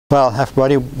Well,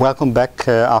 everybody, welcome back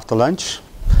after lunch.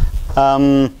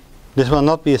 This will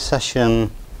not be a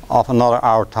session of another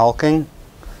hour talking,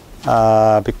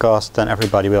 because then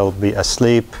everybody will be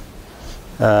asleep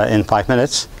in 5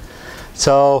 minutes.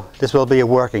 So this will be a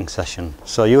working session.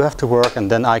 So you have to work and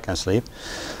then I can sleep.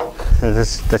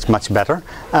 That's much better.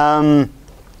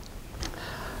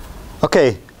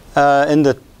 Okay, in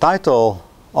the title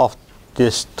of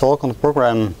this talk on the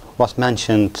program was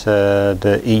mentioned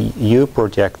the EU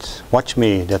project Watch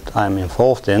Me that I'm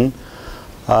involved in.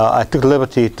 I took the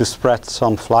liberty to spread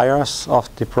some flyers of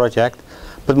the project,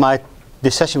 but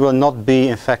this session will not be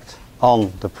in fact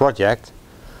on the project,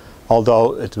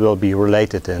 although it will be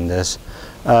related in this.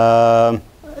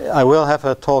 I will have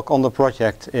a talk on the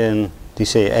project in the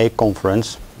CAA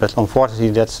conference, but unfortunately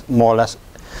that's more or less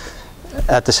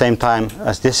at the same time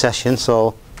as this session,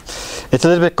 so it's a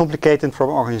little bit complicated from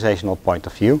an organizational point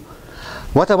of view.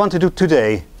 What I want to do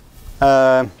today,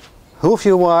 who of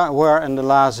you were in the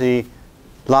LASI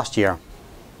last year?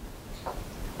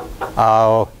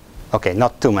 Oh, okay,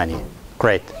 not too many.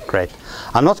 Great, great.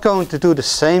 I'm not going to do the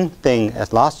same thing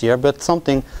as last year, but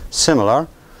something similar.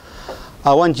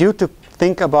 I want you to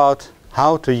think about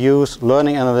how to use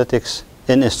learning analytics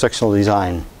in instructional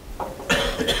design.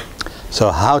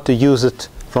 So how to use it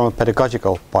from a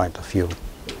pedagogical point of view.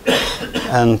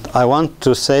 And I want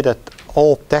to say that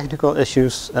all technical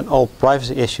issues and all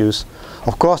privacy issues,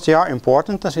 of course they are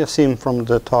important, as you have seen from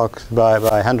the talk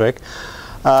by Hendrik,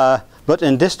 but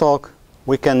in this talk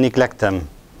we can neglect them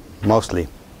mostly.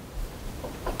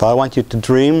 So I want you to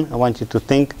dream, I want you to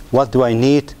think, what do I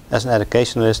need as an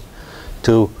educationalist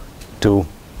to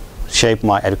shape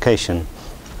my education?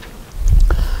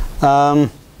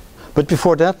 But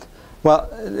before that, well,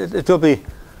 it will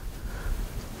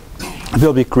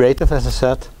be creative, as I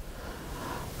said.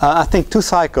 I think two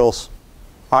cycles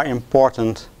are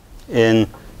important in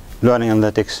learning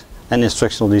analytics and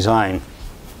instructional design.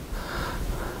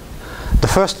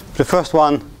 The first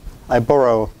one I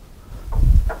borrow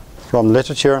from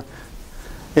literature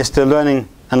is the learning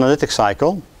analytics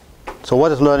cycle. So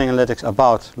what is learning analytics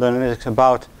about? Learning analytics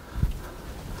about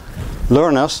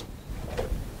learners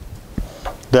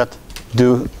that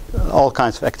do all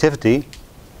kinds of activity,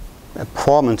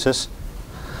 performances,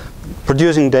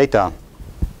 producing data.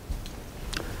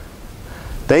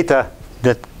 Data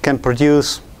that can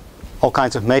produce all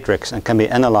kinds of metrics and can be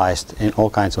analyzed in all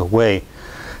kinds of ways.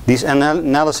 These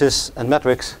analysis and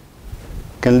metrics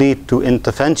can lead to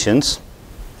interventions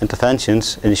in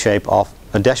the shape of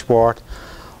a dashboard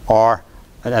or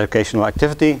an educational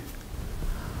activity,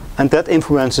 and that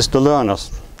influences the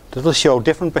learners. That will show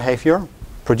different behavior,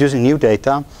 producing new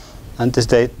data, and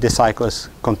this cycle is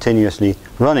continuously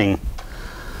running.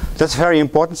 That's a very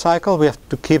important cycle. We have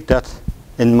to keep that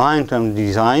in mind when we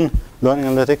design learning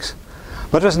analytics.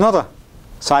 But there's another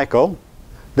cycle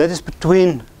that is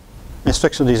between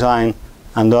instructional design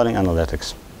and learning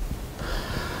analytics.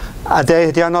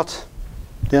 They're not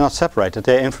separated,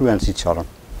 they influence each other.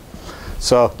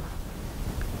 So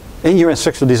in your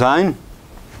instructional design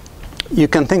you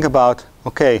can think about,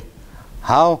 okay,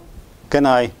 how can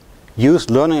I use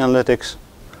learning analytics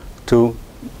to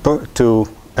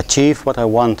achieve what I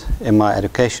want in my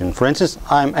education. For instance,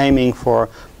 I'm aiming for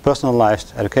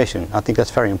personalized education. I think that's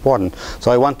very important.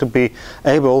 So I want to be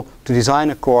able to design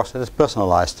a course that is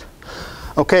personalized.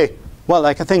 Okay, well,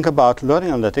 I can think about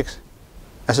learning analytics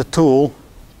as a tool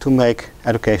to make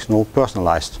educational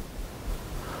personalized.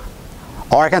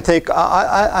 Or I can take,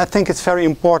 I think it's very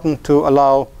important to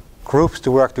allow groups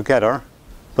to work together,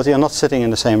 but they are not sitting in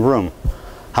the same room.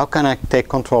 How can I take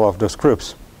control of those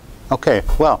groups? Okay,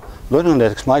 well, learning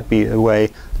analytics might be a way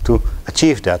to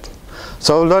achieve that.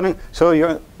 So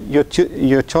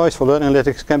your choice for learning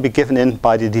analytics can be given in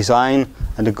by the design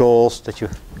and the goals that you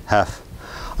have.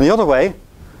 On the other way,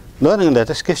 learning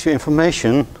analytics gives you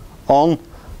information on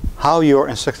how your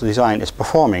instructional design is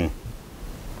performing.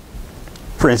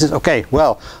 For instance, okay,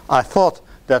 well, I thought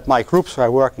that my groups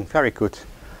are working very good,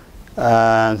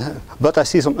 but I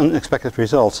see some unexpected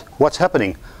results. What's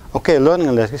happening? Okay, learning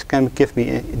analytics can give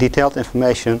me detailed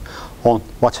information on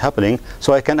what's happening,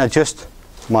 so I can adjust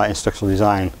my instructional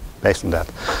design based on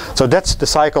that. So that's the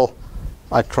cycle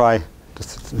I try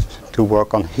to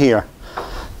work on here.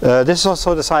 This is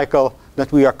also the cycle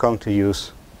that we are going to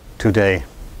use today.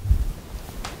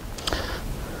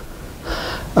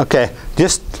 Okay,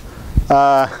 just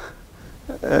a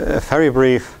very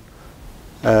brief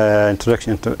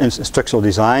introduction to instructional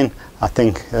design. I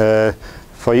think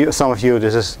for you, some of you,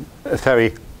 this is a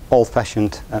very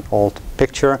old-fashioned and old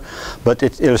picture, but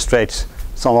it illustrates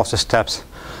some of the steps.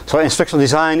 So instructional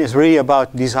design is really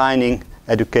about designing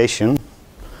education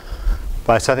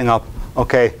by setting up,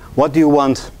 okay, what do you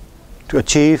want to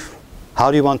achieve?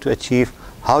 How do you want to achieve?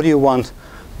 How do you want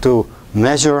to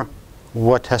measure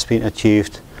what has been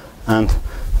achieved? And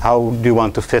how do you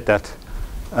want to fit that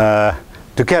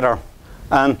together?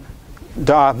 And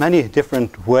there are many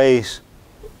different ways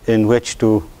in which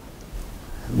to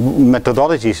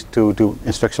methodologies to do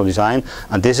instructional design,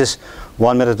 and this is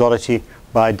one methodology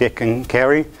by Dick and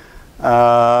Carey,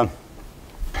 and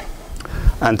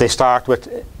they start with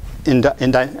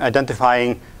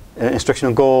identifying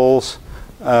instructional goals.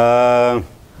 Well,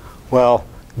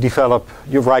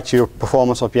 you write your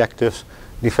performance objectives,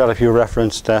 develop your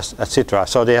reference tests, etc.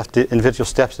 So they have the individual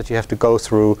steps that you have to go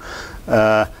through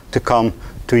to come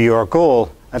to your goal,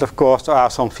 and of course there are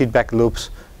some feedback loops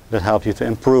that help you to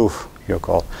improve your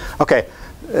goal. Okay,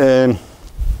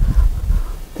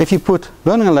 if you put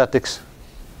learning analytics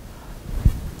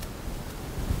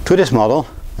to this model,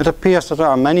 it appears that there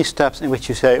are many steps in which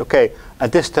you say, okay,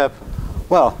 at this step,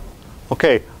 well,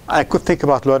 okay, I could think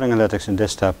about learning analytics in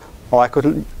this step, or I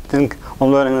could think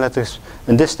on learning analytics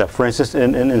in this step, for instance,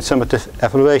 in summative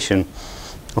evaluation.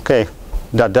 Okay,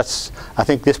 that's, I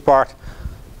think this part,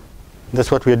 that's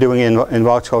what we're doing in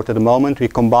Woudschot at the moment. We're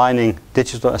combining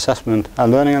digital assessment and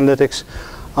learning analytics,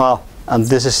 and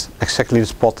this is exactly the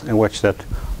spot in which that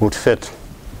would fit.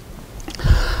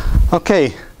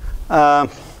 Okay,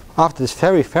 after this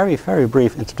very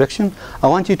brief introduction, I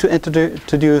want you to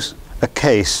introduce a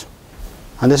case,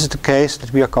 and this is the case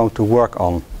that we are going to work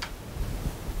on.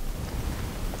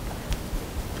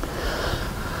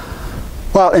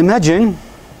 Well, imagine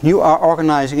you are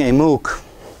organizing a MOOC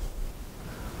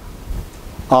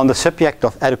on the subject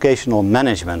of educational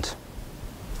management,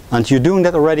 and you're doing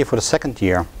that already for the second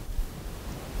year.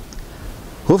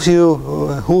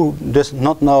 Who does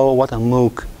not know what a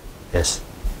MOOC is?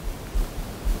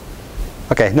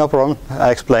 Okay, no problem,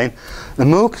 I explain. The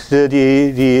MOOC,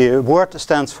 the word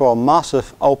stands for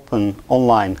Massive Open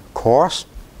Online Course.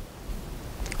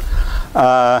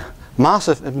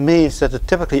 Massive, it means that it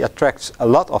typically attracts a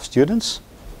lot of students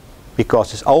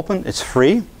because it's open, it's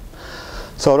free.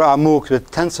 So there are MOOCs with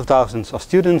tens of thousands of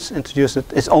students introduced.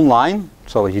 It's online,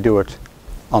 so you do it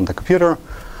on the computer.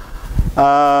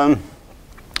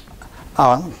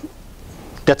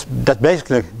 That's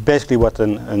basically what a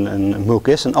MOOC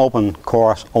is, an open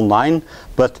course online,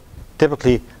 but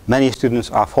typically many students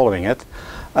are following it.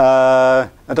 There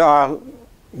are,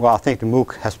 well, I think the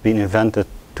MOOC has been invented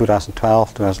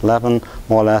 2012, 2011,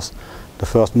 more or less. The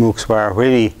first MOOCs were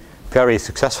really very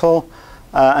successful,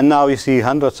 and now you see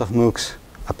hundreds of MOOCs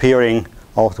appearing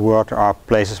all over the world. There are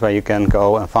places where you can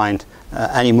go and find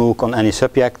any MOOC on any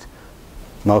subject,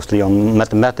 mostly on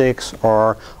mathematics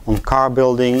or on car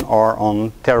building or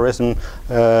on terrorism,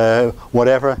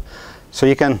 whatever. So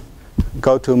you can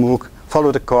go to a MOOC,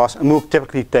 follow the course. A MOOC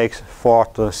typically takes 4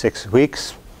 to 6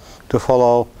 weeks to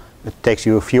follow. It takes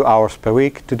you a few hours per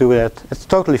week to do that. It's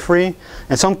totally free.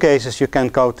 In some cases you can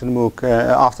go to the MOOC,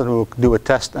 after the MOOC, do a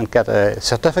test and get a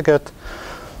certificate.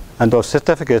 And those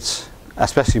certificates,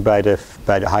 especially by the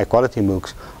high quality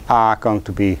MOOCs, are going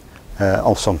to be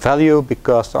of some value,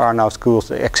 because there are now schools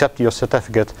that accept your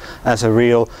certificate as a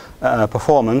real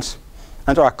performance.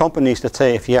 And there are companies that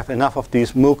say, if you have enough of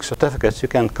these MOOC certificates, you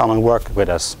can come and work with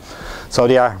us. So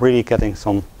they are really getting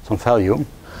some value.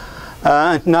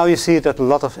 And now you see that a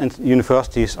lot of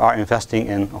universities are investing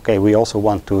in, okay, we also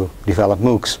want to develop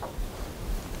MOOCs.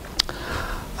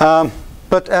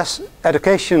 But as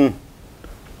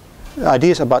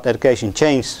ideas about education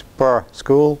change per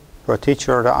school, per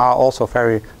teacher, there are also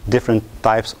very different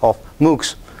types of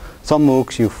MOOCs. Some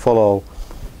MOOCs you follow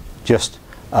just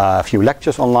a few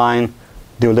lectures online,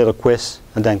 do a little quiz,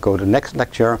 and then go to the next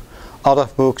lecture. Other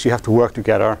MOOCs you have to work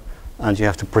together, and you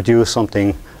have to produce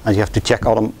something, and you have to check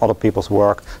other people's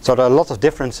work. So there are a lot of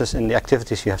differences in the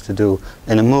activities you have to do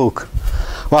in a MOOC.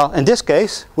 Well, in this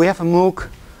case, we have a MOOC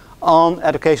on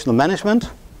educational management,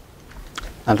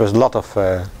 and there's a lot of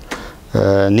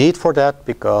need for that,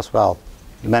 because, well,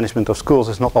 the management of schools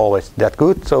is not always that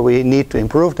good, so we need to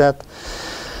improve that.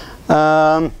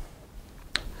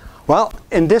 Well,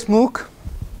 in this MOOC,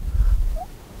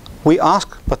 we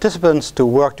ask participants to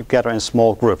work together in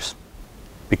small groups,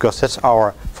 because that's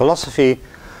our philosophy,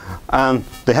 and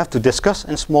they have to discuss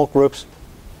in small groups,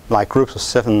 like groups of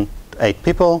 7 to 8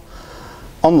 people,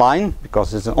 online,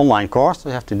 because it's an online course.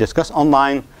 They have to discuss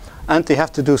online, and they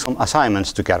have to do some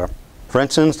assignments together. For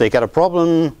instance, they get a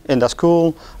problem in their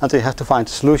school, and they have to find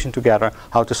a solution together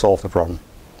how to solve the problem.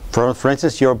 For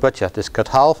instance, your budget is cut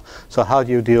half, so how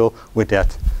do you deal with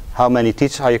that? How many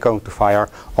teachers are you going to fire,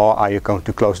 or are you going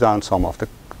to close down some of the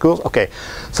schools? Okay,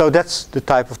 so that's the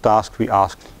type of task we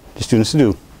ask the students to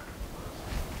do.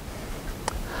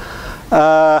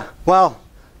 Well,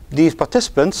 these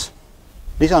participants,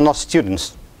 these are not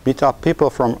students. These are people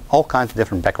from all kinds of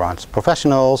different backgrounds.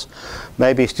 Professionals,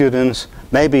 maybe students,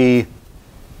 maybe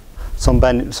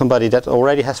somebody that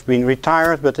already has been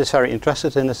retired but is very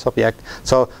interested in the subject.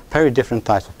 So very different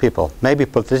types of people. Maybe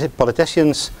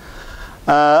politicians,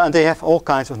 and they have all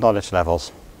kinds of knowledge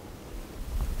levels.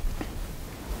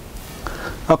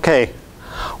 Okay,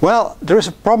 well, there is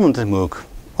a problem with MOOC.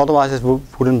 Otherwise it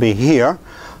wouldn't be here.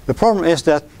 The problem is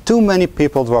that too many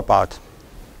people drop out.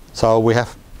 So we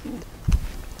have,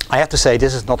 I have to say,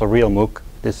 this is not a real MOOC.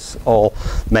 This is all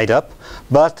made up.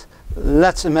 But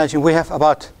let's imagine we have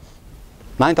about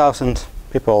 9,000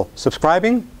 people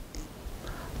subscribing,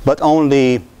 but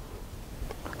only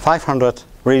 500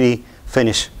 really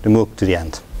finish the MOOC to the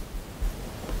end.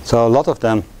 So a lot of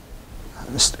them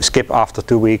skip after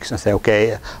 2 weeks and say,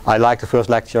 okay, I like the first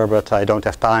lecture, but I don't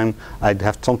have time. I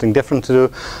have something different to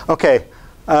do. Okay.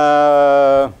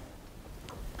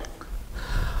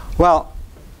 Well,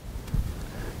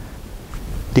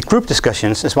 the group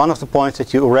discussions is one of the points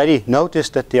that you already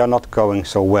noticed that they are not going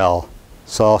so well.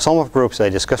 So some of groups they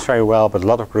discuss very well, but a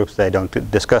lot of groups they don't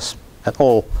discuss at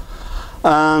all.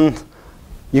 And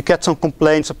you get some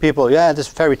complaints of people, yeah, this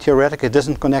is very theoretical, it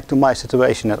doesn't connect to my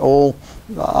situation at all.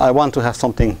 I want to have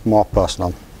something more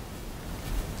personal.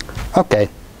 Okay,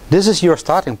 this is your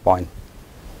starting point.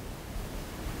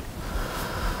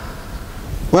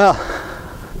 Well,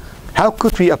 how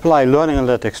could we apply learning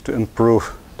analytics to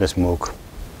improve this MOOC?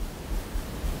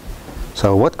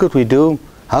 So what could we do?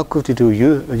 How could we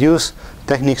use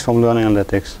techniques from learning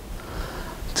analytics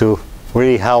to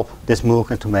really help this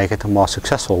MOOC and to make it a more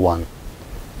successful one?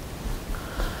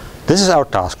 This is our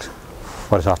task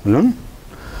for this afternoon.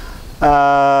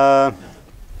 How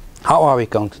are we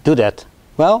going to do that?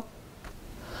 Well,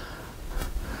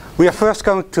 we are first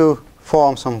going to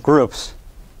form some groups.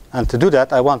 And to do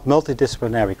that, I want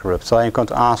multidisciplinary groups. So I'm going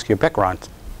to ask your background.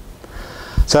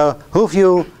 So who of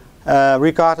you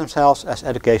regard themselves as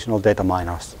educational data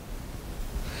miners?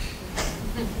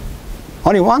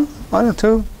 Only one? One or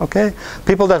two? Okay.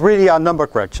 People that really are number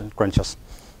crunchers.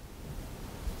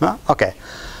 No? Okay.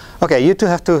 Okay, you two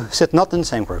have to sit not in the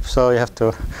same group, so you have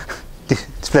to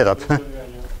split up.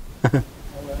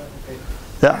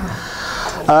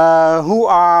 Yeah. Who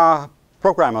are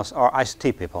programmers or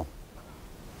ICT people?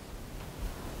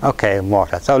 Okay, more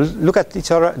of that. So look at each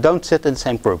other, don't sit in the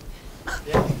same group.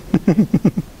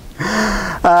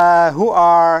 Who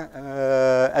are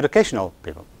educational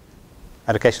people?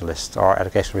 Educationalists or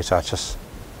educational researchers?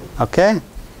 Okay.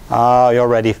 You're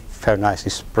already very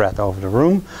nicely spread over the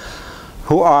room.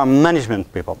 Who are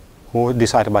management people? Who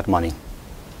decide about money?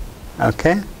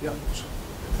 Okay. Yeah.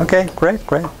 Okay, great,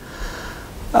 great.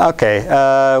 Okay,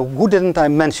 who didn't I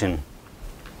mention?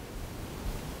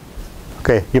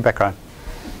 Okay, your background.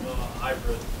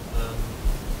 Hybrid,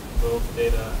 both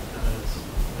data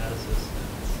analysis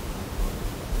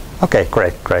and okay,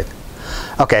 great, great.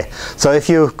 Okay, so if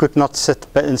you could not sit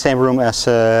in the same room as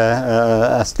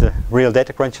the real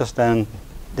data crunchers, then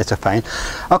that's fine.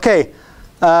 Okay,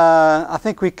 I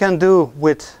think we can do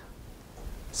with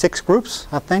 6 groups.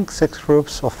 I think 6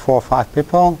 groups of 4 or 5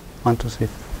 people. 1, 2, 3,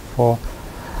 4.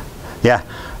 Yeah,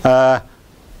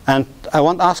 and I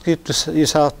won't ask you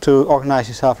to organize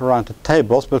yourself around the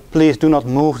tables, but please do not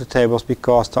move the tables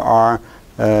because there are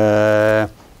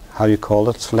how you call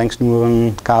it,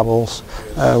 verlengsnoeren, cables,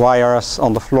 wires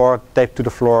on the floor, taped to the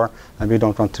floor, and we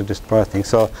don't want to destroy things.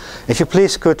 So if you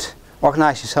please could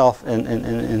organize yourself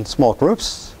in small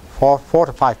groups, 4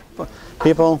 to 5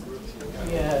 people.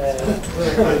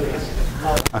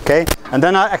 Okay, and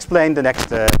then I'll explain the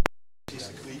next.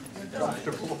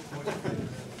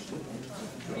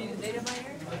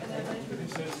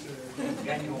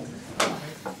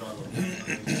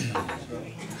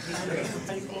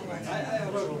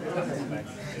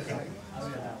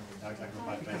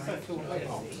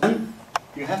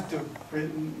 You have to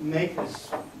make a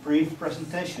brief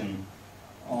presentation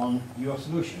on your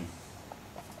solution.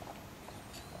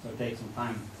 So take some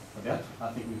time for that.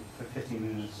 I think we have 15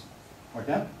 minutes for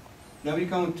that. Then we're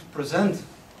going to present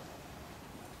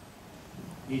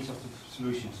each of the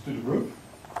solutions to the group.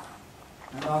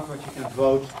 And afterwards you can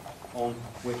vote on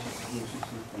which of the solutions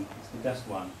you think is the best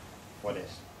one for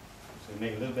this. So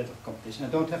make a little bit of competition. I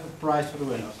don't have a prize for the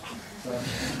winners.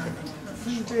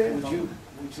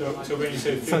 So when you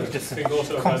say think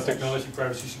also about technology,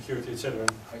 privacy, security, etc.,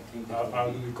 how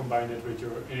do we combine it with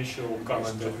your initial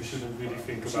comment that we shouldn't really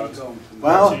think about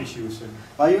privacy issues?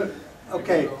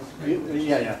 Okay. We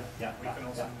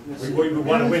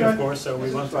want to win, of course, so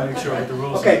we want to make sure that the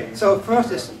rules. Okay. So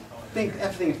first is think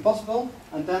everything is possible,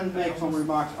 and then make some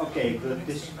remarks. Okay, but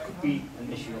this could be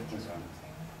an issue of concern.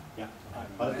 Yeah,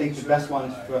 but I think the best one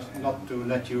is first not to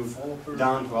let you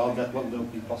down. Well, that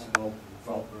won't be possible.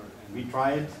 Well, we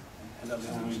try it, and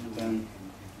then.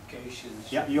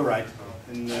 Yeah, you're right.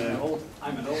 I'm an old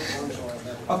one.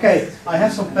 Okay, I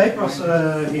have some papers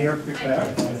here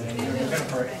prepared.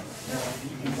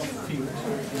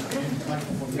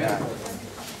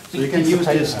 So you can use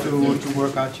this to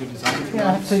work out your design.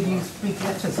 Yeah, so you speak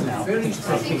letters now.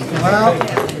 Well,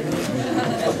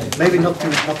 maybe not too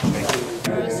big.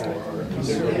 I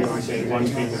say one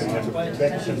thing that has a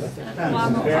protection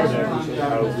and compare that to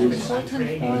how groups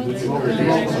train and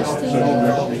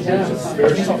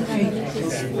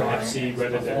perhaps see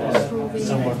whether there is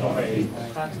somewhat of a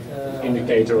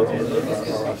indicator or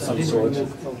of some sort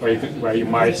where you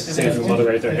might say to the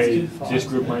moderator, hey, this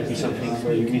group might be something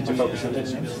where you need to focus on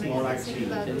this.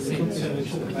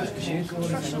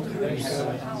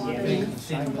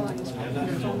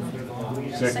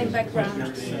 Same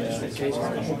background.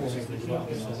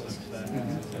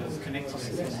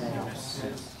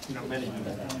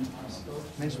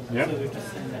 Yeah.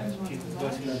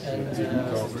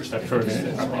 Go a step further,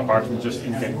 apart from just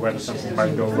indicating whether something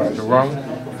might go right or wrong,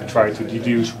 and try to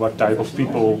deduce what type of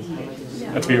people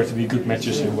appear to be good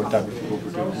matches and what type of people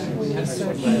would do.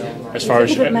 As far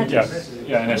as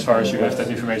and as far as you have that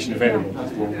information available,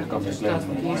 that will come in later.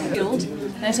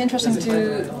 And it's interesting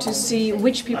to see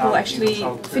which people actually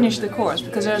finish the course,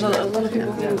 because there's a lot of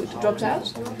people who dropped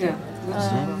out. Yeah.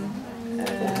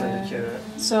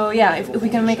 So yeah, if we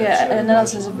can make an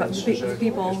analysis of the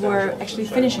people who are actually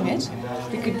finishing it,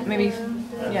 we could maybe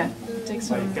take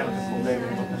some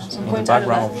points out of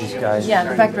that. Of these guys. Yeah,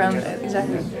 the background,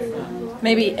 exactly.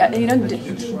 Maybe do.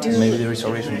 Maybe there is a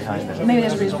reason behind it. Maybe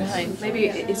there's a reason behind. Maybe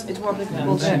it's more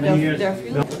applicable to their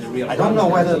field. I don't know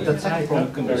whether the technical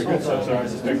can be Very good. solved. So I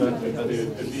suspect that at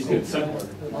least did some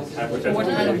hypothetical. What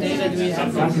kind of data do we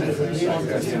have?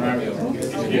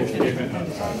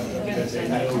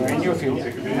 In your field,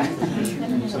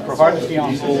 so provided the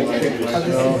answer.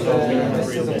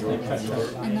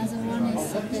 Another one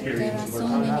is that there are so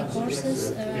many courses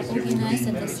organized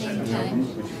at the same time,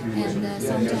 and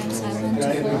sometimes I want to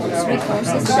follow 3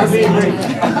 courses at the same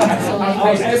time. So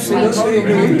I switch from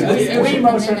one to the second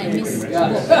and then I miss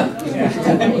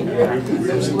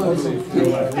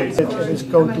It's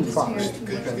going too fast.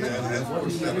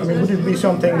 I mean, would it be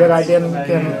something that I then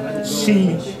can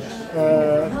see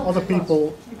other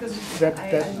people that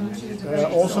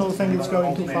also think it's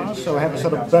going too fast? So have a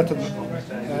sort of button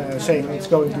saying it's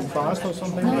going too fast or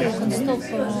something? No, you can stop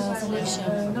selection.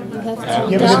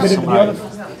 You have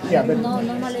to No,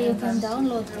 normally you can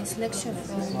download this lecture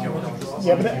from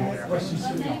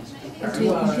to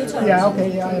your computer. Yeah, okay,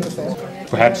 yeah, I understand.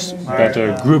 Perhaps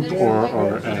better group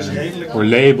or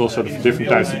label sort of different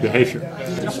types of behavior.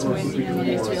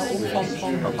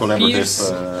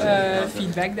 Peers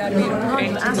feedback daar weer op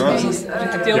krijgt. Dus je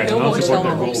kunt heel mooi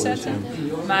zelf opzetten.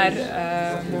 Maar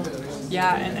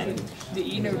en de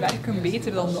ene werken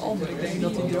beter dan de andere. Ik denk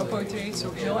dat die dropout rates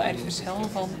ook heel erg verschillen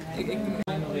van... Ik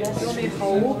veel meer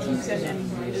chaotisch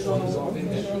en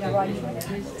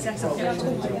zegt dat het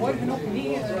komt er morgen nog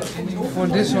meer. For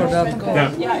this or that course.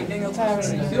 Ja, ik denk dat daar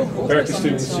veel groter Practice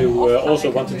students who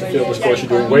also wanted to fill this course,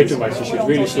 you're doing way too much. You should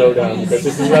really slow down because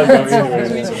this is not going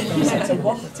anywhere. Je zit te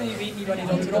wachten, je weet niet wanneer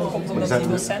dat erop komt omdat die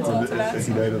docent al te laat. Het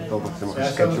idee dat het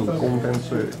scheduled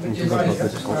content in dat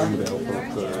dit kan onderdeel van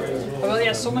Wel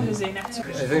ja, sommigen zijn echt zo.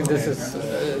 I think this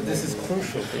is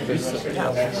crucial because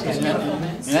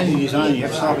In any design, you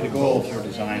have to start with the goal of your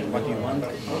design. What do you want?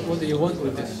 what do you want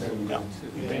with this?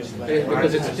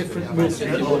 Because it's a different move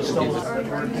that you want to give it.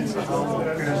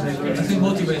 I think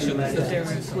motivation is Dat they're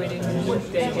quitting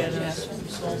they get a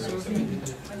small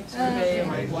survey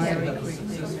wiring quick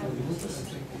things.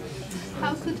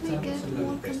 How could we get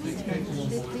more commitment?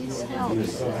 Did this help?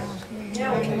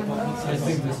 I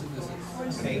think this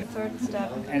Third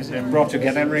step. and they're brought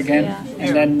together again, Yeah.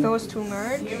 and then Those two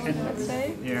merge, let's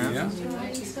say.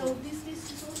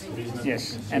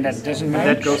 yes, and that doesn't mean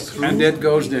that goes through, and that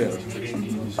goes there.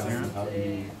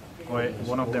 Or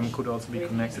one of them could also be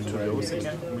connected to those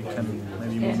again. We can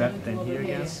maybe move that then here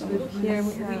again. Here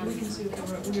we have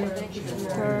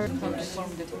third.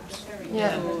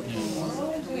 Yeah.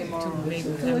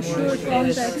 To assure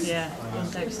context. Yeah,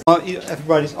 context. Well,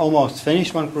 everybody's almost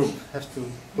finished. One group has to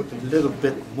put a little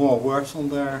bit more words on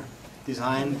their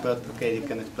design, but okay, they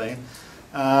can explain.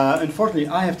 Unfortunately,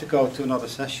 I have to go to another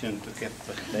session to give a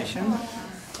presentation,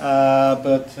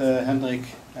 but Hendrik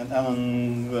and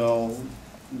Ellen will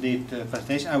lead the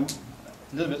presentation. A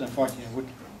little bit unfortunately, I would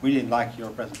really like your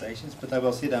presentations, but I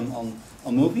will see them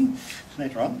on movie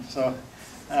later on. So,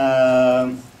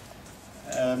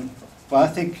 well, I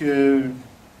think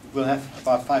we'll have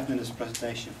about 5 minutes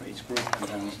presentation for each group and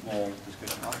then a small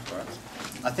discussion afterwards.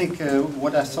 I think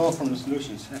what I saw from the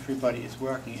solutions, everybody is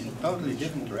working in totally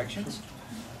different directions.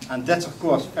 And that's of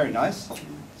course very nice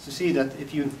to see that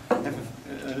if you have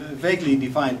a vaguely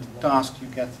defined task, you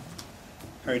get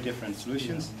very different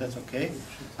solutions. That's okay.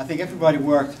 I think everybody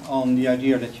worked on the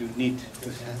idea that you need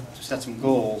to set some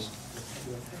goals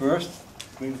first,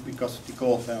 because the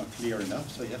goals are not clear enough,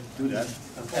 so you have to do that,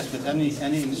 as with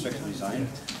any instructional design.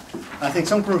 I think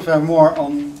some groups are more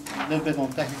on a little bit on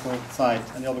the technical side,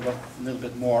 and the other got a little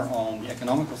bit more on the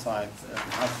economical side,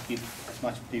 how to keep as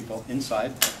much people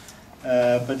inside.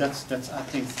 But that's I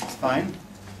think it's fine.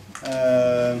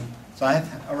 So I have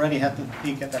already had to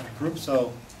peek at that group,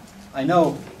 so I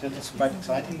know that it's quite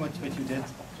exciting what you did.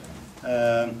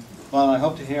 Well, I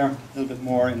hope to hear a little bit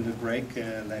more in the break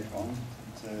later on.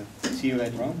 See you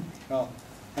later on. Well,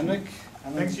 Henrik.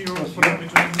 Thanks, Jeroen, for the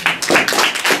opportunity.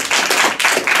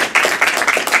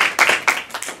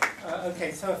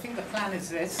 Okay, so I think the plan is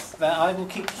this, that I will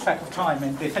keep track of time,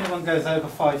 and if anyone goes over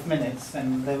 5 minutes,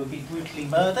 then they will be brutally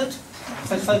murdered.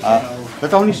 So it's okay?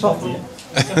 But only softly.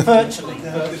 So virtually.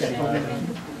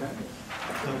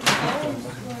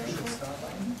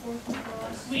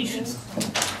 We should...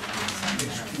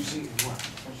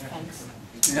 Thanks.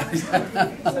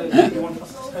 So you want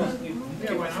us to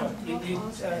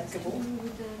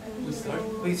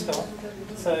we start.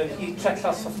 So you check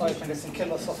us for 5 minutes and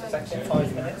kill us off exactly in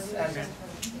 5 minutes. And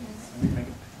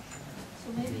So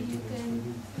maybe you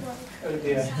can... oh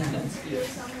dear.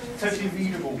 Totally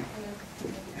readable.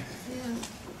 Yeah.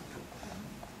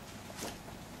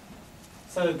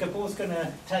 So Gabor's going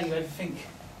to tell you everything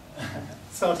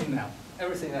starting now.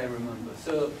 Everything I remember.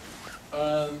 So,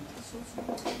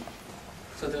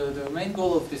 so the main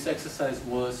goal of this exercise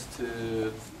was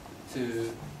to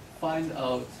find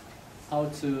out how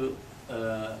to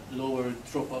lower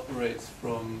dropout rates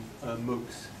from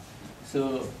MOOCs.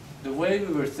 So the way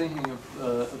we were thinking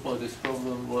about this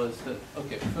problem was that,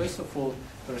 okay, first of all,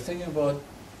 we were thinking about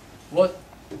what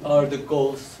are the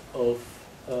goals of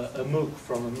a MOOC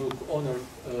from a MOOC owner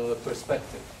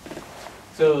perspective.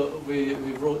 So we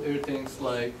wrote here things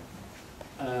like,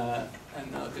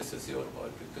 and now this is your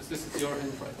part because this is your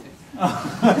handwriting.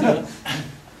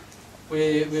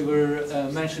 We were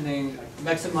mentioning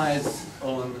maximize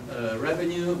on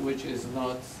revenue, which is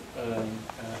not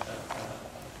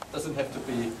doesn't have to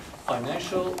be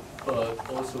financial, but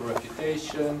also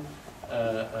reputation,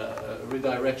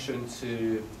 redirection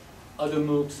to other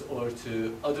MOOCs or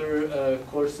to other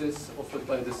courses offered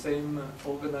by the same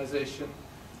organization,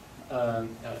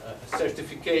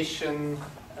 certification,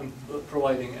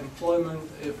 providing employment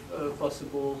if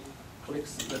possible,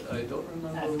 clicks that I don't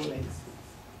remember.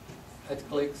 At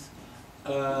clicks.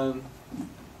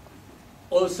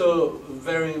 Also,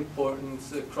 very important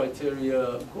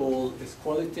criteria goal is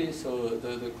quality, so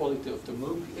the quality of the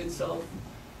MOOC itself.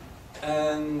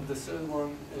 And the third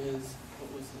one is,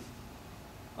 what was this?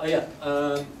 Oh yeah,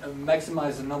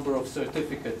 maximize the number of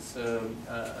certificates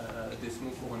this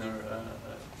MOOC owner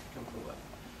can provide.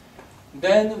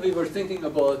 Then we were thinking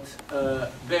about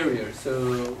barriers.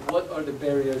 So what are the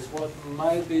barriers? What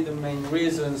might be the main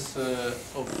reasons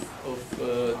of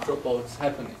dropouts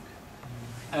happening?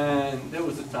 And there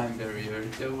was a time barrier.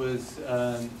 There was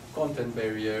content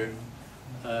barrier.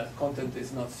 Content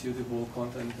is not suitable.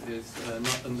 Content is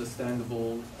not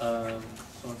understandable. So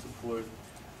on and so forth.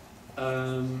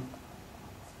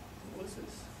 What's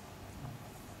this?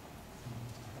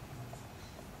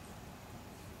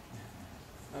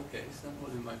 Okay, it's not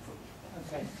really my problem.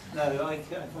 Okay. No, I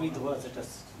can read the words, I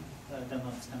just don't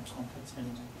understand context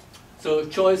anymore. So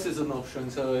choice is an option.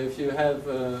 So if you have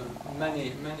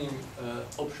many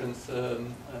options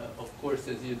of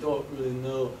courses, you don't really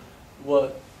know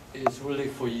what is really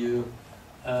for you.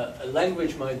 A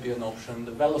language might be an option.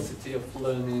 The velocity of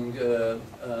learning,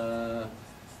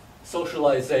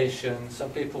 socialization.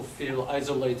 Some people feel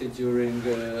isolated during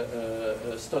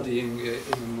studying in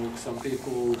a MOOC. Some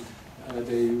people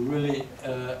they really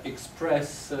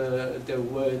express their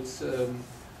words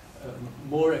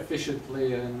more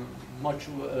efficiently and much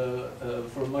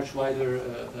for a much wider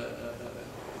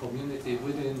community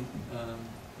within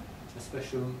a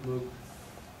special MOOC.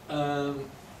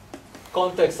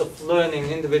 Context of learning,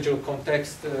 individual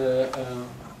context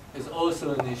is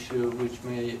also an issue which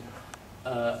may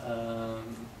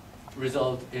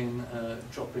result in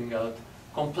dropping out.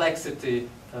 Complexity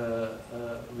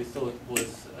we thought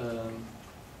was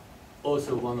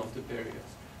also one of the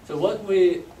barriers. So what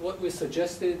we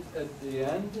suggested at the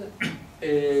end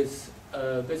is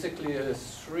basically a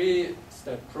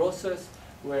 3-step process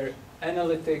where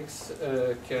analytics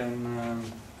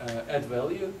can add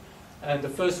value, and the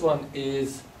first one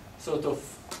is sort of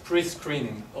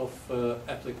pre-screening of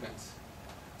applicants.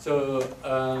 So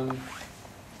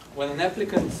when an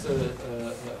applicant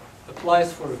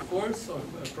applies for a course or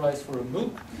applies for a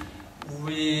MOOC,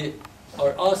 we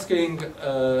are asking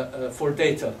for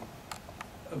data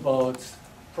about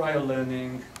prior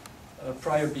learning,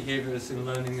 prior behaviors in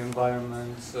learning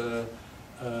environments,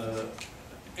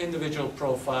 individual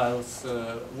profiles,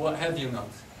 what have you not.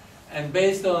 And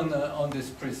based on this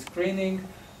pre-screening,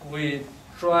 we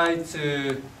try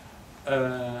to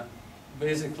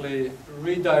basically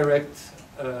redirect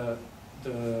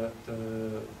the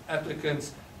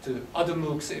applicants to other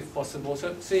MOOCs if possible.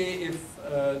 So see if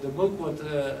the MOOC what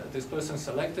this person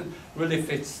selected really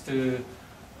fits to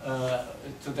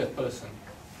that person.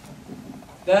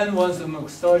 Then once the MOOC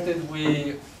started,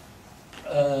 we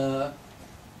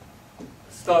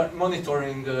start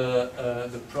monitoring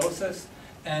the process,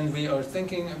 and we are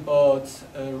thinking about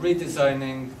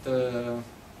redesigning the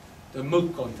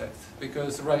MOOC content,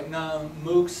 because right now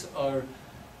MOOCs are,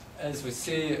 as we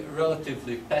see,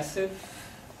 relatively passive,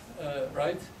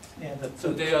 right? Yeah,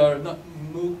 so they are not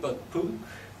MOOC but POOC,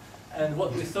 and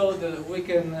what we thought that we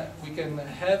can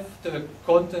have the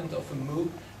content of a MOOC,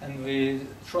 and we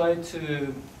try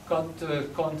to cut the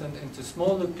content into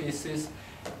smaller pieces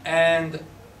and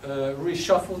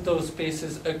reshuffle those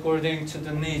pieces according to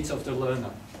the needs of the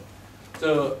learner.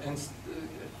 So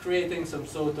creating some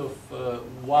sort of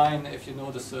wine, if you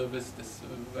know the service, this is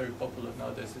very popular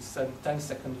nowadays, it's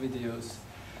 10-second videos.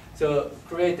 So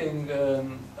creating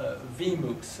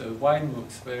VMOOCs, wine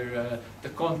MOOCs, where the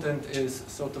content is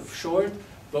sort of short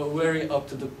but very up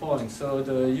to the point. So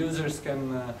the users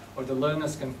can, or the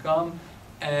learners can come,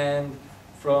 and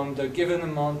from the given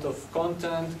amount of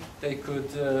content, they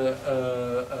could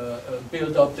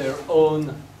build up their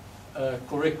own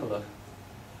curricula.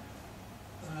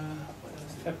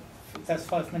 That's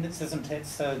 5 minutes, isn't it?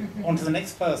 So on to the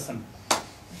next person.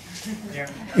 Yeah.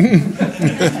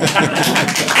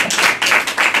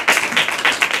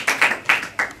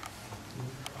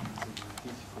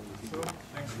 So,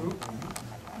 next group.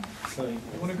 So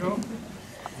You want to go?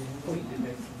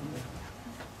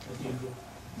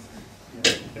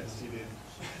 Yes, you did.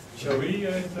 Shall we?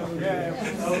 Yeah.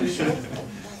 Oh, we should.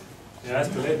 Yeah, it's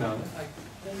too late now.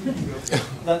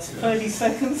 that's 30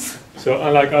 seconds. So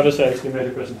unlike others, I actually made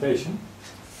a presentation.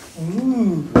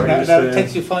 Ooh, Where that, is that the-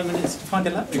 takes you 5 minutes to find a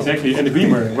laptop. Exactly, and the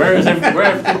beamer. Where is everything?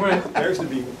 There's the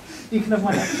beamer. You can have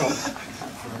my laptop.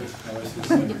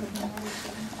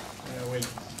 Wait.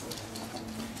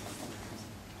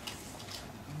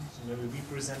 So maybe we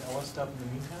present our stuff in the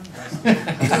meantime.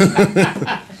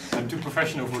 I'm too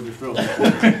professional for this role.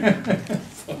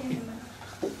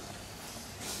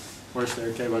 Where's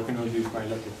the cable? I cannot use my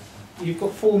laptop. You've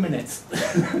got 4 minutes.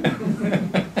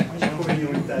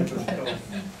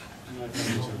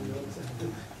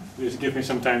 Please give me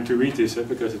some time to read this,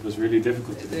 because it was really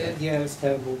difficult to do. Yeah, it's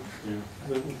terrible. Yeah.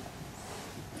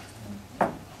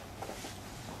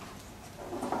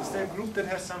 Is there a group that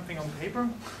has something on paper?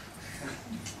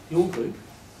 Your group?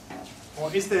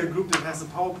 Or is there a group that has a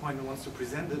PowerPoint and wants to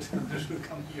present it? They should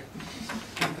come here.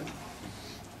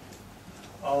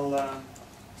 I'll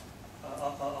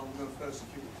go first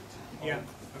if you want. Yeah,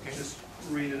 okay. Just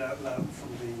read it out loud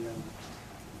from the.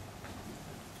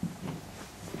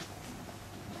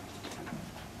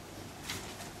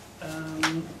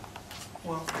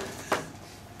 Well,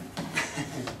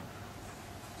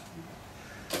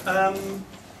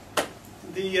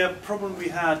 the problem we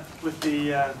had with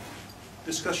the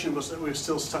discussion was that we were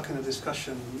still stuck in a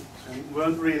discussion and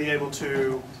weren't really able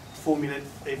to formulate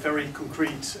a very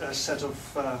concrete set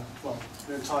of, well,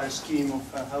 the entire scheme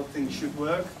of how things should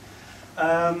work.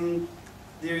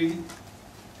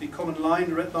 The common line,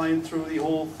 the red line through the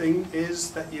whole thing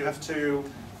is that you have to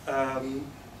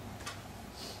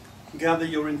gather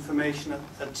your information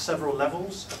at several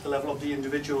levels, at the level of the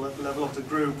individual, at the level of the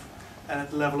group, and at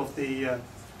the level of the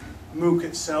MOOC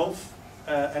itself,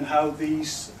 and how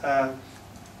these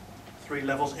 3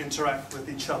 levels interact with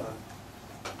each other.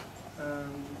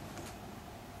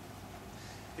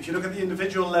 If you look at the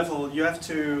individual level, you have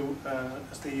to,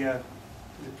 as the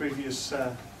previous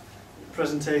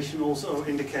presentation also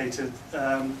indicated,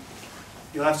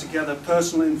 you'll have to gather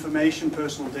personal information,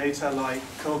 personal data like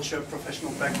culture,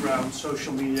 professional background,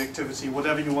 social media activity,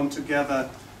 whatever you want to gather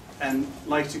and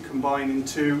like to combine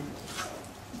into.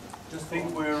 Just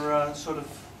think we're sort of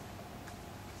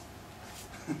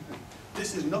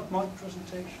this is not my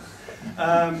presentation.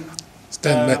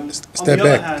 Stand on step the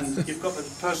other back. hand, you've got the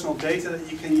personal data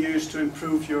that you can use to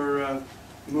improve your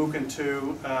MOOC and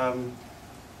to how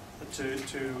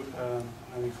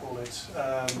do you call it?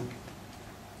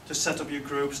 To set up your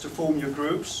groups, to form your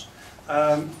groups.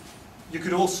 You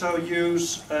could also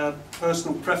use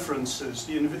personal preferences,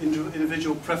 the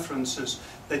individual preferences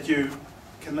that you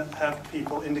can have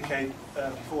people indicate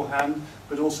beforehand,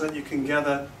 but also that you can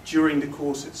gather during the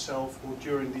course itself or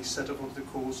during the setup of the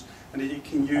course, and that you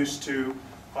can use to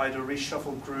either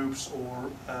reshuffle groups or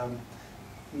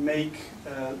make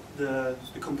the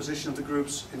composition of the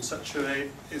groups in such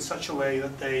a way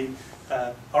that they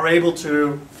are able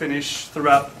to finish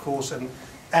throughout the course and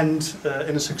end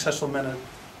in a successful manner,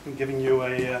 giving you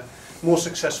a more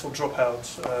successful dropout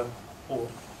or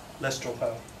less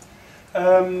dropout.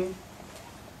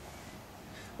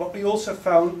 What we also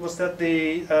found was that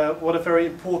what a very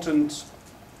important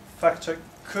factor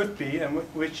could be, and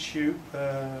which you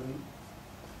and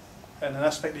an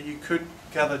aspect that you could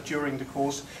gather during the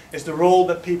course, is the role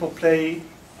that people play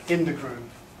in the group.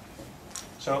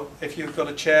 So if you've got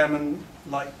a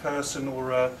chairman-like person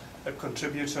or a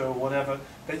contributor or whatever,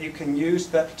 that you can use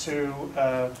that to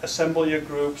assemble your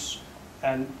groups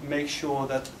and make sure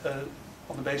that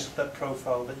on the basis of that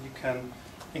profile that you can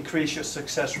increase your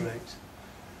success rate.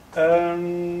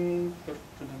 1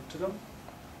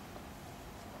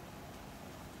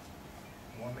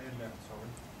 minute left, sorry.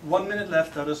 1 minute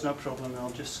left, that is no problem,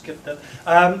 I'll just skip that.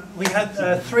 We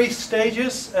had 3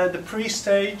 stages, the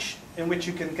pre-stage in which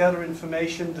you can gather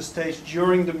information, the stage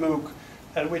during the MOOC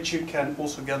at which you can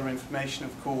also gather information,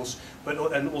 of course,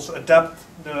 and also adapt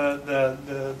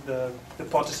the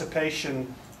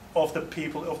participation of the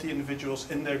people, of the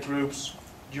individuals in their groups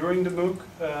during the MOOC,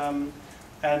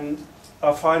 and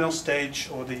our final stage,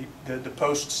 or the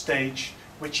post stage,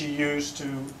 which you use to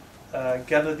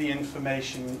gather the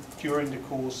information during the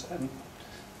course and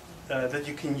that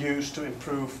you can use to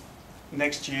improve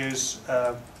next year's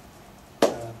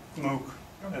MOOC.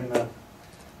 Okay. And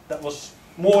that was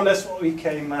more or less what we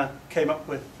came up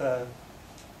with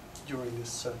during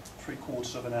this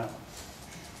 3/4 of an hour.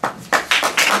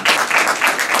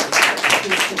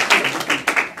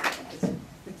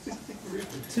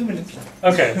 2 minutes left.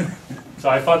 Okay, so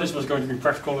I thought this was going to be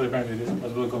practical, but apparently it isn't,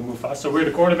 but we'll go move fast. So we're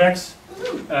the quarterbacks,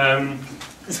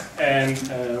 and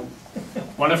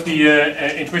one of the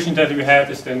intuitions that we had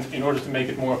is then, in order to make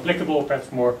it more applicable,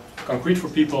 perhaps more concrete for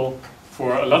people,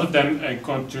 for a lot of them, a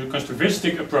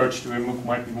constructivistic approach to a MOOC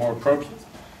might be more appropriate.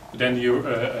 But then the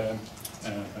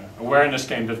awareness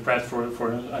came that perhaps for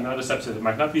another subset it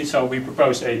might not be. So we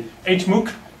propose a HMOOC,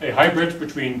 a hybrid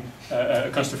between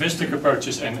constructivistic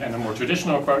approaches and a more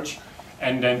traditional approach.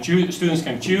 And then students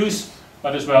can choose,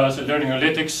 but as well as the learning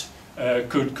analytics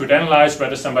could analyze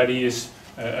whether somebody is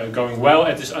going well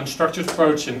at this unstructured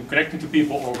approach and connecting to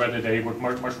people, or whether they would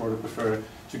much more prefer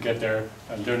to get their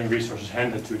learning resources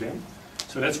handed to them.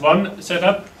 So that's one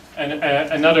setup. And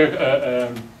another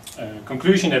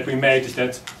conclusion that we made is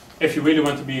that if you really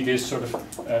want to be this sort of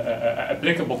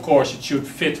applicable course, it should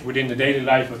fit within the daily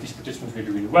life of these participants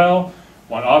really, really well.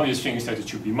 One obvious thing is that it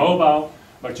should be mobile,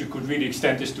 but you could really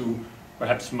extend this to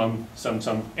perhaps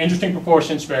some interesting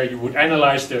proportions where you would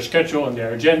analyze their schedule and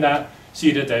their agenda,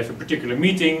 see that they have a particular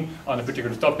meeting on a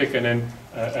particular topic, and then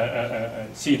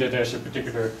see that there's a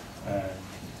particular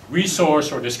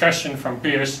resource or discussion from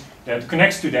peers that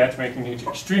connects to that, making it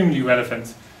extremely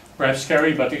relevant. Perhaps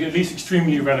scary, but at least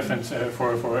extremely relevant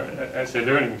as a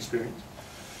learning experience.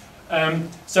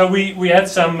 So we had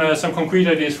some concrete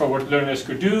ideas for what learners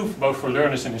could do, both for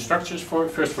learners and instructors.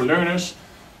 First for learners.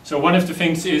 So one of the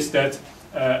things is that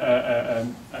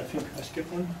I think I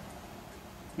skipped one.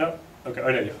 No. Okay.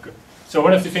 Oh, there you go. Good. So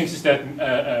one of the things is that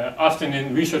often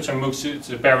in research on MOOCs, it's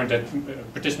apparent that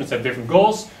participants have different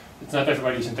goals. It's not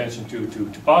everybody's intention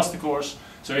to pass the course.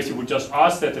 So if you would just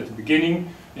ask that at the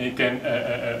beginning, you can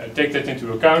take that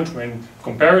into account when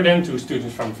comparing them to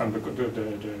students from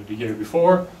the year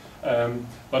before,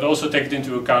 but also take it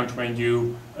into account when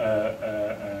you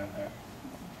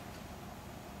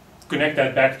connect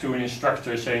that back to an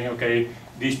instructor saying, okay,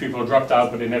 these people dropped out,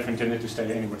 but they never intended to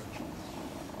stay anyway.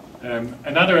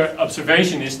 Another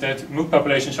observation is that MOOC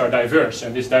populations are diverse,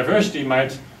 and this diversity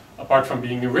might, apart from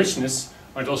being a richness,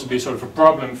 might also be sort of a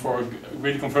problem for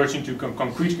really converging to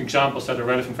concrete examples that are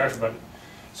relevant for everybody.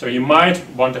 So you might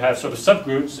want to have sort of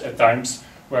subgroups at times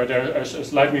where there is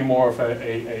slightly more of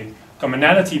a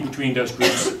commonality between those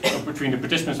groups, or between the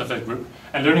participants of that group.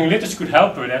 And learning analytics could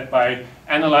help with that by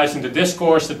analyzing the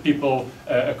discourse that people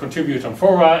contribute on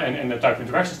fora and the type of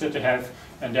interactions that they have,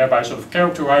 and thereby sort of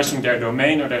characterizing their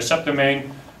domain or their subdomain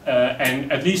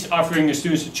and at least offering the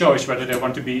students a choice whether they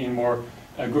want to be in more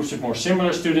groups with more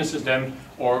similar students as them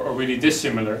or really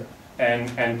dissimilar,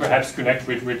 and perhaps connect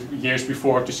with years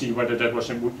before to see whether that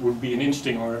would be an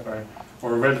interesting or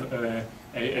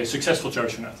a successful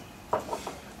choice or not.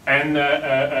 And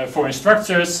for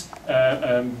instructors,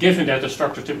 given that the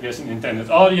instructor typically has an intended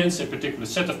audience, a particular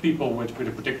set of people with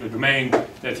a particular domain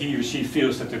that he or she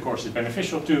feels that the course is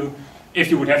beneficial to, if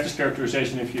you would have this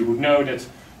characterization, if you would know that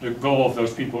the goal of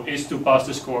those people is to pass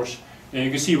this course, then you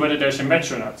can see whether there's a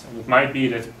match or not. And it might be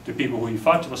that the people who you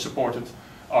thought was supported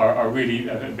are really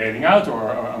bailing out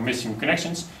or are missing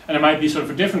connections, and there might be sort of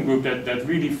a different group that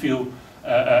really feel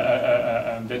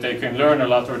that they can learn a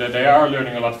lot, or that they are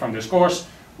learning a lot from this course,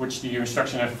 which the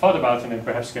instruction haven't thought about, and then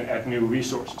perhaps can add new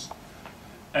resources.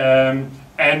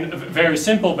 And very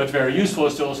simple but very useful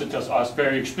is to also just ask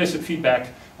very explicit feedback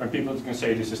when people can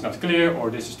say this is not clear, or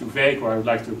this is too vague, or I would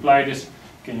like to apply this.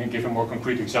 Can you give a more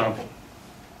concrete example?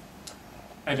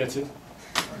 And that's it.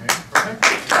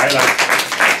 Highlights.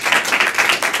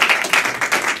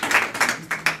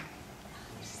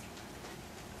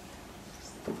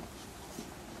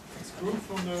 Group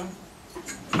from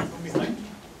behind.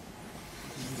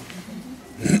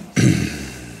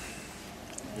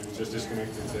 Just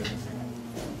disconnected.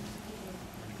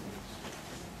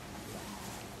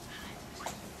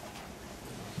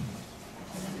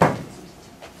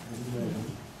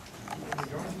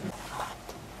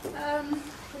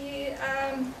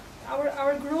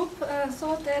 Our group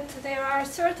thought that there are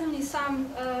certainly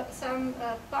some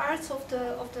parts of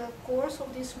the course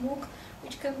of this MOOC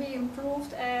which can be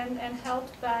improved and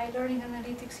helped by learning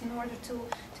analytics in order to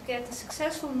get a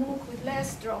successful MOOC with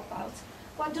less dropouts.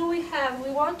 What do we have?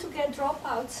 We want to get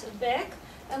dropouts back,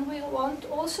 and we want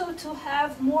also to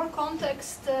have more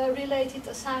context-related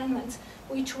assignments,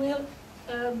 which will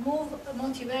move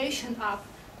motivation up,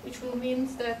 which will mean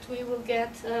that we will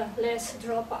get less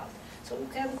dropout. So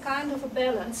we have a kind of a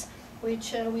balance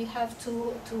which we have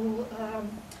to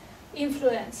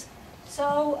influence.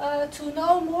 So to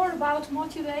know more about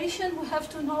motivation, we have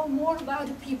to know more about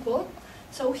the people.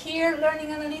 So here learning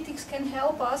analytics can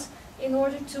help us in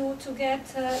order to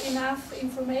get enough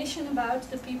information about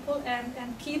the people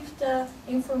and keep the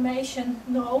information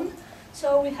known.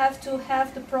 So we have to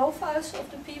have the profiles of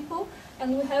the people,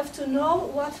 and we have to know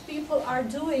what people are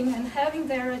doing and having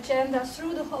their agenda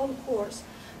through the whole course,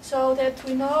 so that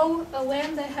we know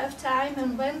when they have time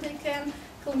and when they can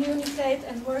communicate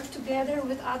and work together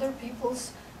with other people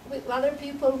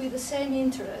with the same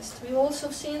interest. We've also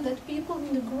seen that people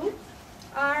in the group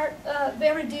are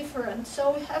very different,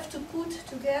 so we have to put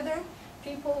together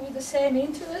people with the same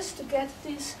interest to get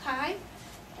this high,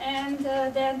 and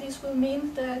then this will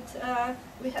mean that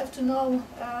we have to know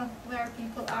where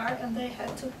people are, and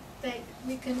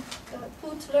we can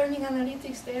put learning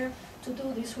analytics there to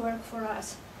do this work for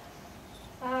us.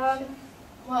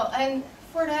 Well, and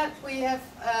for that we have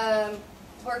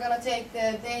we're going to take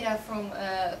the data from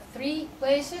 3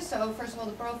 places. So first of all,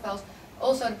 the profiles,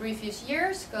 also the previous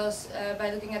years, because by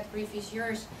looking at the previous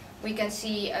years we can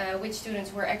see which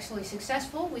students were actually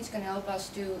successful, which can help us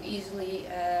to easily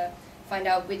find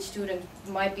out which student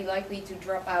might be likely to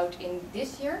drop out in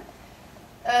this year.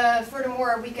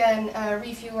 Furthermore, we can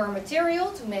review our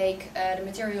material to make the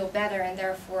material better and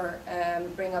therefore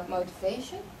bring up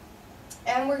motivation.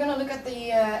 And we're going to look at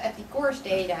the course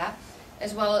data,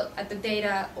 as well as the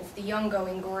data of the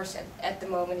ongoing course at the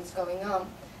moment it's going on.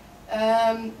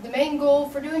 The main goal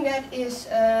for doing that is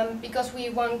because we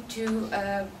want to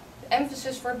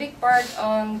emphasis for a big part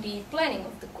on the planning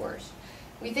of the course.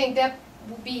 We think that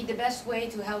would be the best way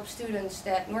to help students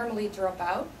that normally drop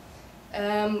out.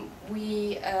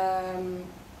 We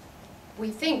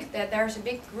think that there's a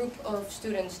big group of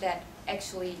students that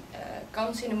actually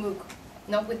comes in a MOOC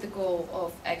not with the goal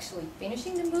of actually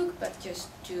finishing the MOOC, but just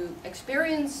to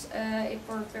experience it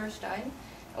for the first time.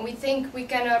 And we think we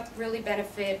cannot really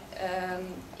benefit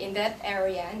in that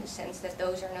area, in the sense that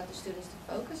those are not the students to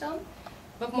focus on,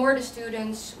 but more the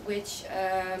students which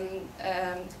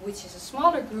is a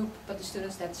smaller group, but the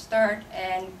students that start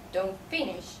and don't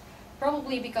finish,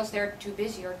 probably because they're too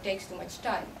busy or it takes too much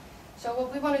time. So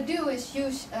what we want to do is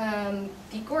use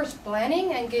the course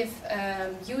planning and give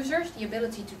users the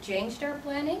ability to change their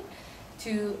planning,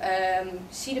 to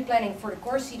see the planning for the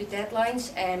course, see the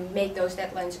deadlines, and make those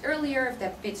deadlines earlier if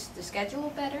that fits the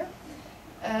schedule better.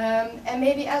 And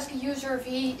maybe ask a user if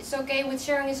he's okay with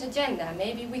sharing his agenda.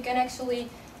 Maybe we can actually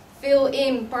fill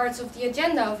in parts of the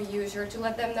agenda of a user to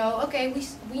let them know, okay,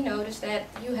 we noticed that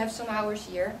you have some hours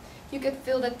here. You could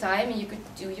fill that time and you could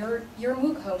do your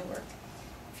MOOC homework.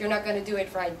 If you're not going to do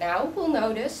it right now, we'll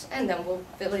notice and then we'll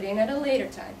fill it in at a later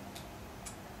time.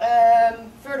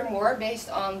 Furthermore, based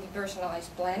on the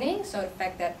personalized planning, so the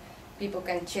fact that people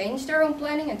can change their own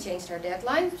planning and change their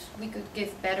deadlines, we could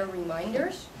give better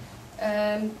reminders,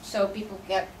 so people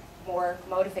get more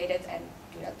motivated and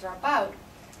do not drop out.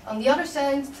 On the other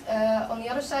side,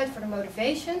 for the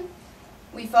motivation,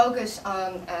 we focus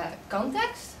on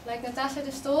context, like Natasha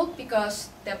just told, because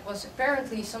that was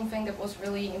apparently something that was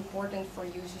really important for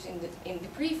users in the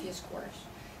previous course.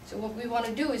 So what we want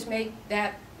to do is make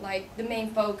that like the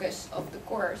main focus of the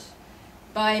course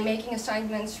by making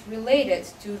assignments related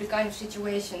to the kind of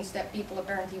situations that people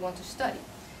apparently want to study.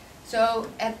 So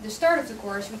at the start of the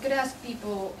course, we could ask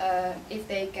people if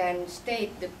they can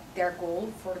state their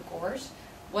goal for the course,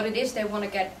 what it is they want to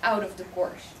get out of the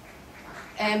course.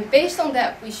 And based on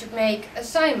that, we should make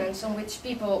assignments on which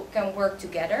people can work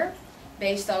together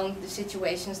based on the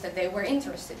situations that they were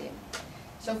interested in.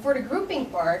 So for the grouping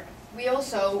part, we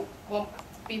also want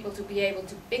people to be able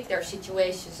to pick their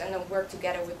situations and then work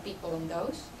together with people on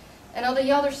those. And on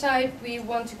the other side, we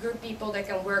want to group people that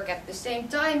can work at the same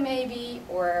time maybe,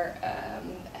 or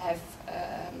have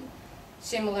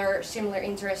similar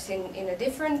interest in a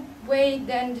different way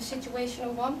than the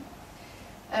situational one.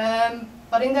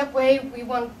 But in that way, we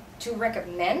want to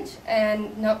recommend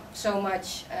and not so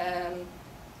much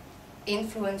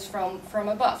influence from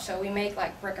above. So we make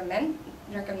like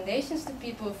recommendations to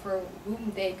people for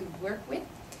whom they could work with.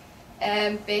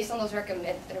 And based on those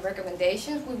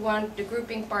recommendations, we want the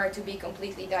grouping part to be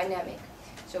completely dynamic.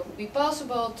 So it would be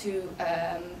possible to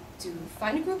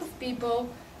find a group of people,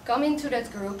 come into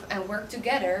that group and work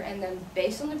together, and then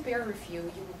based on the peer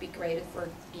review, you will be graded for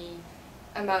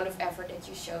the amount of effort that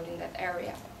you showed in that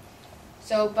area.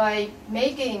 So by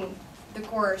making the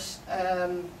course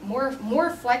more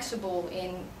flexible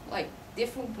in like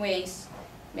different ways,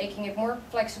 making it more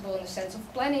flexible in the sense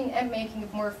of planning and making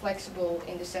it more flexible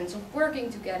in the sense of working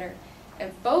together and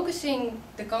focusing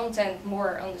the content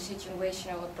more on the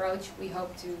situational approach, we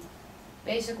hope to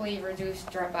basically reduce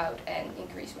dropout and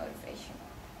increase motivation.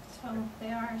 So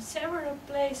there are several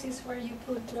places where you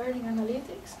put learning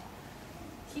analytics.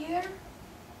 Here,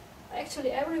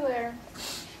 actually everywhere.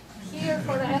 Here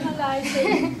for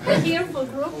analyzing, here for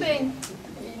grouping.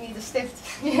 You need a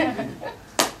stift. Yeah.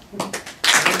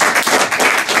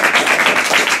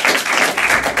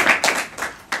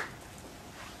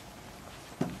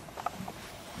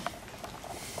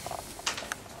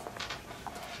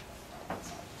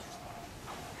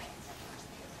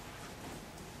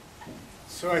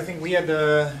 So I think we had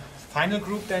the final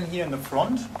group then here in the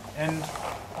front, and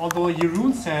although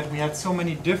Jeroen said we had so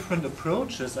many different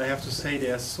approaches, I have to say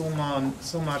there's so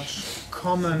much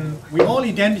common. We all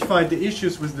identified the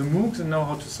issues with the MOOCs and know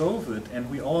how to solve it,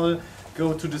 and we all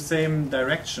go to the same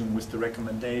direction with the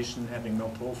recommendation, having no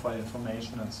profile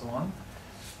information and so on.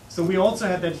 So we also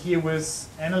had that here with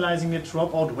analyzing the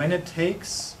dropout when it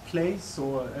takes place,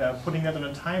 so putting that on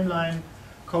a timeline,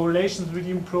 correlations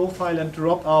between profile and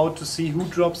dropout to see who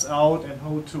drops out and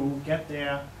how to get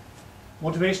there.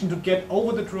 Motivation to get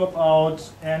over the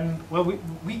dropout, and well,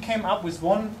 we came up with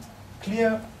one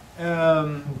clear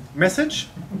message.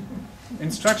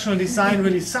 Instructional design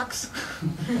really sucks.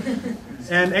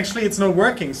 And actually it's not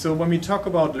working. So when we talk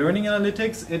about learning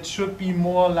analytics, it should be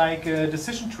more like a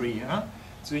decision tree. Huh?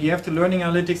 So you have the learning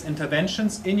analytics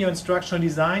interventions in your instructional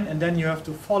design, and then you have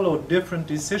to follow different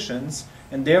decisions,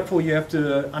 and therefore you have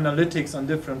the analytics on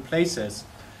different places.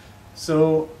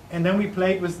 So, and then we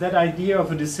played with that idea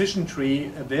of a decision tree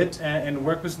a bit and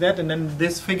work with that, and then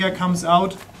this figure comes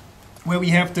out where we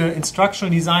have the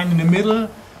instructional design in the middle,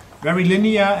 very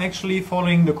linear actually,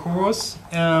 following the course,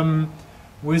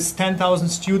 with 10,000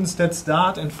 students that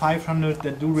start and 500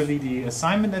 that do really the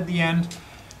assignment at the end.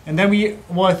 And then we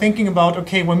were thinking about,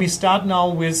 okay, when we start now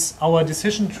with our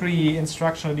decision tree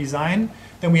instructional design,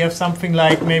 then we have something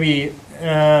like maybe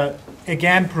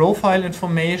again, profile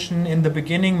information in the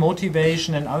beginning,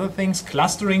 motivation and other things,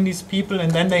 clustering these people,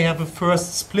 and then they have a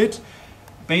first split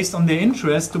based on their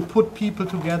interest to put people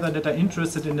together that are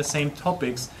interested in the same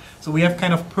topics. So we have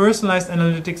kind of personalized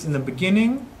analytics in the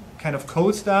beginning, kind of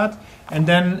cold start, and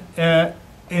then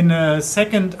in a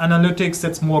second analytics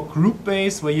that's more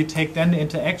group-based, where you take then the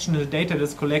interaction and the data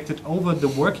that's collected over the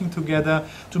working together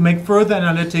to make further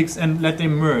analytics and let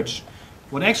them merge.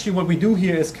 What we do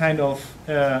here is kind of,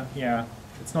 yeah,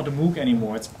 it's not a MOOC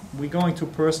anymore. We're going to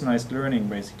personalized learning,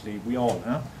 basically. We all,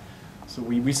 huh? So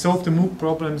we solve the MOOC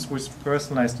problems with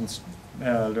personalized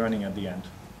learning at the end.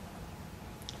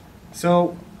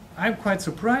 So I'm quite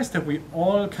surprised that we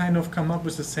all kind of come up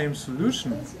with the same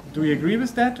solution. Do you agree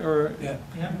with that, or? Yeah.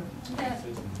 Yeah.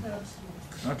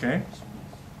 Okay.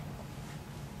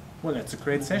 Well, that's a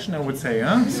great session, I would say,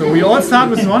 huh? So we all start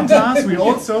with one class. We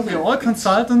are all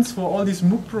consultants for all these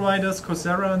MOOC providers,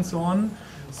 Coursera and so on.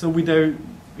 So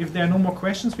if there are no more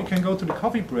questions, we can go to the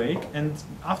coffee break. And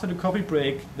after the coffee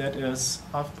break, that is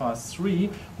 3:30,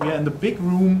 we are in the big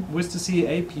room with the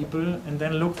CAA people and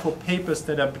then look for papers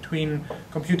that are between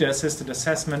computer-assisted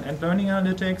assessment and learning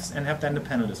analytics and have then the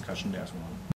panel discussion there as well.